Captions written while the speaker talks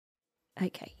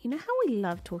Okay, you know how we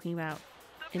love talking about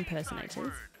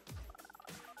impersonators?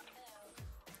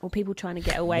 Or people trying to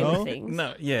get away with things?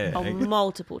 No, yeah. Oh,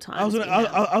 multiple times.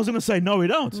 I was gonna say no, we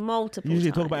don't. Multiple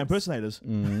Usually times. talk about impersonators.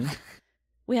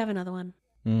 We have another one.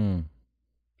 Mm.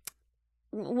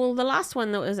 Well, the last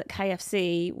one that was at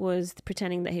KFC was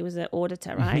pretending that he was an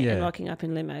auditor, right? Yeah. And rocking up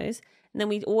in limos. And then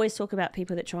we always talk about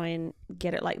people that try and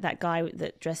get it, like that guy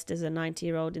that dressed as a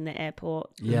 90-year-old in the airport.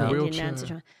 Yeah. The Indian man to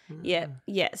try.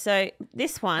 Yeah. So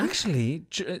this one. Actually,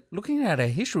 looking at our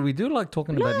history, we do like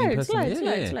talking about the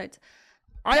impersonators. Loads.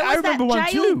 I remember one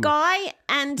jail too. guy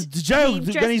and The jail, he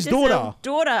then dressed his as daughter.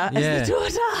 As the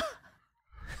daughter.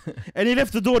 And he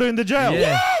left the daughter in the jail.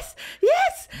 Yeah.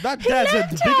 Yes. That He dad's the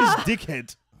left biggest her.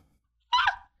 dickhead.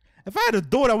 If I had a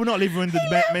daughter, I would not leave her in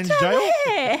the men's jail.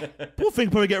 Yeah. Poor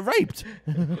thing probably get raped.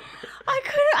 I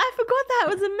forgot that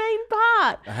was the main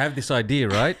part. I have this idea,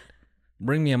 right?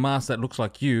 Bring me a mask that looks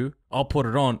like you. I'll put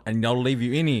it on and I'll leave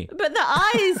you in here. But the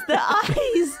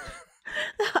eyes.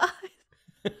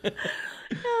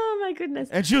 Oh my goodness.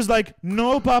 And she was like,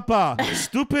 "No, Papa,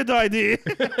 stupid idea."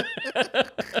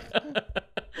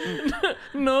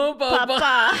 No, Papa.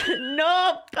 Papa.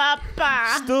 No,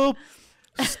 Papa.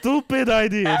 Stupid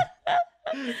idea.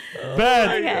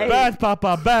 Bad,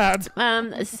 Papa, bad.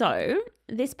 So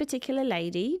this particular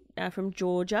lady from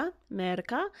Georgia,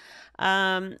 America,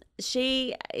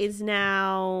 she is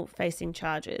now facing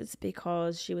charges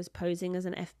because she was posing as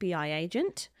an FBI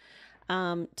agent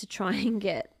to try and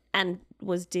get, and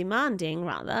was demanding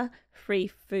rather, free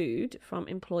food from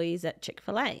employees at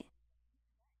Chick-Fil-A.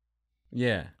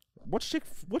 Yeah. What's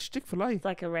Chick-fil-A? It's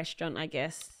like a restaurant, I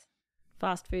guess.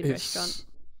 Fast food restaurant.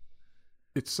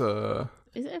 Is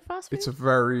it a fast food? It's a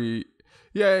very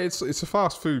it's a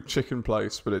fast food chicken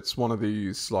place, but it's one of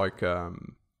these like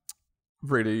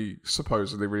really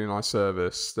supposedly really nice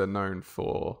service. They're known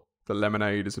for the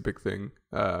lemonade is a big thing,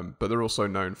 but they're also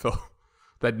known for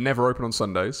they'd never open on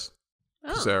Sundays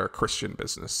because they're a Christian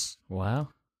business. Wow.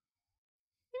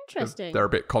 Interesting. They're a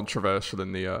bit controversial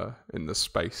in the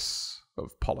space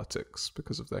of politics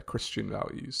because of their Christian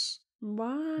values.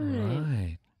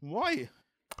 Right. Why?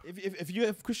 If you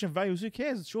have Christian values, who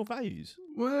cares? It's your values.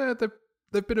 Well,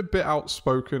 they've been a bit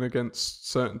outspoken against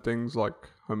certain things like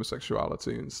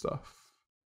homosexuality and stuff.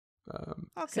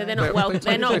 So they're not welcome.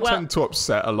 They tend to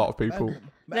upset a lot of people.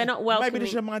 They're not welcoming. Maybe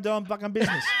they should mind their own fucking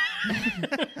business.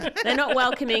 They're not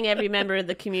welcoming every member of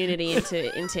the community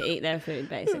into eat their food,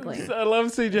 basically. I love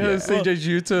CJ's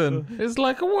U-turn. It's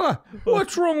like, what?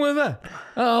 What's wrong with that?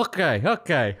 Oh, okay.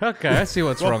 I see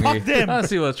what's wrong fuck here. them. I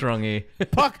see what's wrong here.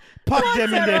 Puck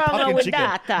them in their What's wrong fucking with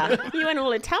chicken. that? You went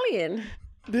all Italian.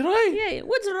 Did I? Yeah,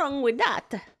 what's wrong with that?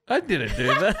 I didn't do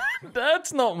that.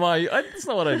 That's not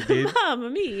what I did. Mamma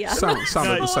mia. Sounded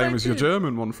the same as your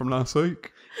German one from last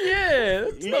week. Yeah.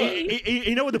 That's not...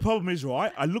 You know what the problem is,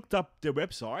 right? I looked up their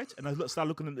website and I started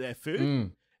looking at their food,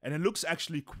 and it looks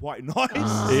actually quite nice.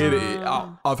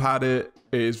 I've had it.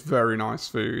 It is very nice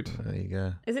food, There you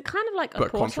go. Is it kind of like a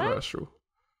but Porto? controversial.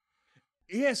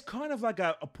 Yeah, it's kind of like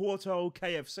a Porto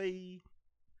KFC.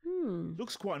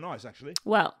 Looks quite nice, actually.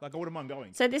 Well, Like, I wouldn't mind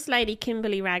going. so this lady,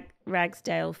 Kimberly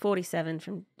Ragsdale,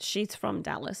 47, she's from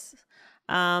Dallas.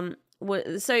 So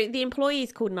the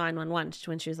employees called 911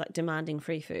 when she was like demanding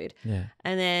free food. Yeah.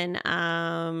 And then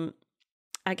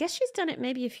I guess she's done it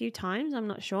maybe a few times. I'm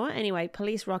not sure. Anyway,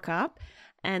 police rock up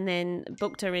and then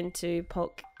booked her into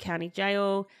Polk County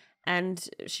Jail, and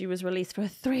she was released for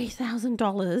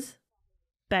 $3,000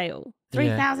 bail.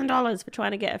 $3,000 for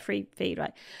trying to get a free feed,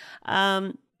 right?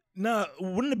 No,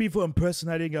 wouldn't it be for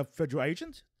impersonating a federal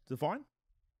agent? The fine?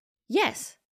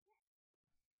 Yes.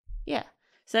 Yeah.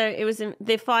 So it was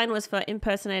the fine was for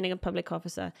impersonating a public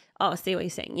officer. Oh, I see what you're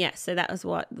saying. Yes. So that was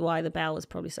why the bail was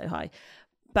probably so high.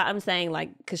 But I'm saying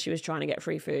like because she was trying to get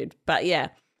free food. But yeah.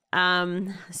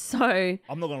 So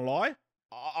I'm not gonna lie.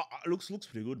 Looks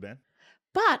pretty good, man.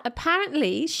 but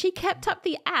apparently she kept up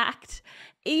the act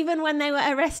even when they were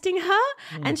arresting her.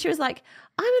 And she was like,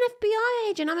 I'm an FBI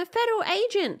agent. I'm a federal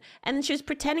agent. And then she was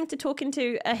pretending to talk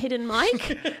into a hidden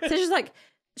mic. So she's like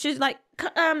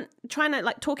trying to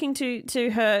like talking to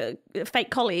her fake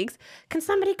colleagues. Can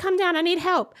somebody come down? I need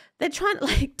help. They're trying to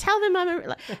like tell them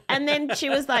and then she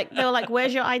was like, they were like,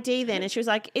 where's your ID then? And she was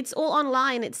like, it's all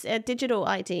online. It's a digital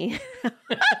ID.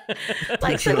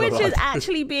 Like, so when she was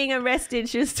actually being arrested,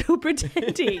 she was still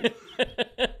pretending.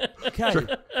 Okay. Do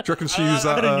you reckon she used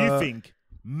I that? got a new thing.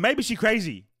 Maybe she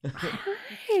crazy.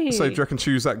 So do you reckon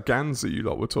she used that Gans that you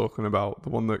lot were talking about, the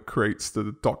one that creates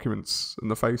the documents and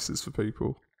the faces for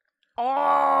people?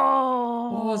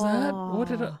 Oh, What was that? What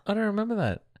did I don't remember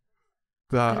that.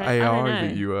 That I don't AI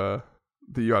know.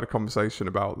 that you had a conversation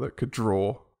about that could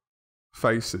draw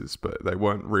faces, but they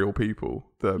weren't real people.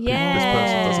 This person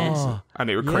Yes. doesn't, and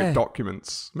it would create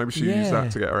documents. Maybe she used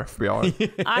that to get her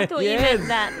FBI. I thought you meant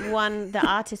that one, the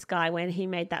artist guy, when he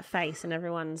made that face and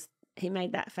he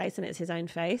made that face and it's his own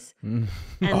face. And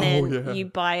then you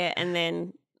buy it and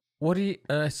then... What do you...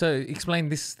 so explain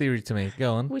this theory to me.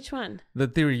 Go on. Which one? The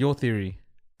theory, your theory.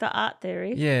 The art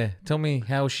theory? Yeah. Tell me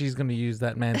how she's going to use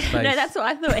that man's face. No, that's what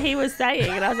I thought he was saying.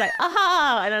 And I was like,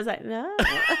 aha! And I was like, no.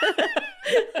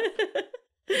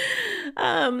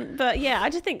 But yeah,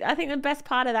 I think the best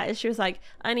part of that is she was like,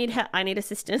 I need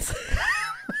assistance.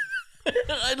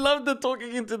 I love the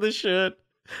talking into the shirt.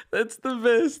 That's the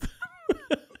best.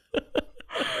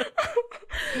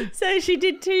 So she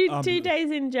did two days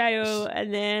in jail,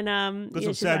 and then Got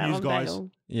some sad news, guys.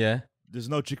 Bail. Yeah. There's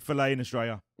no Chick-Fil-A in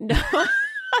Australia. No,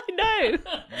 I know.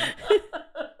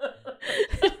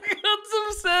 Got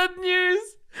some sad news.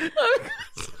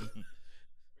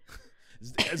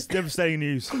 It's devastating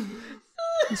news.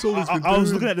 That's all it's been I was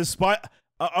doing. looking at the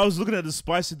I was looking at the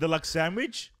spicy deluxe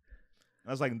sandwich.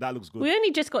 I was like, that looks good. We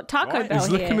only just got Taco Right. Bell He's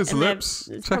here. licking his and lips.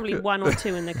 there's Check probably it. one or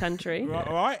two in the country.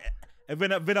 Right. And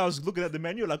then I was looking at the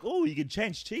menu, like, oh, you can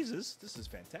change cheeses. This is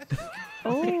fantastic.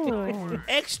 Oh,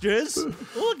 Extras.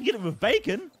 Oh, I can get it with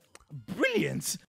bacon. Brilliant.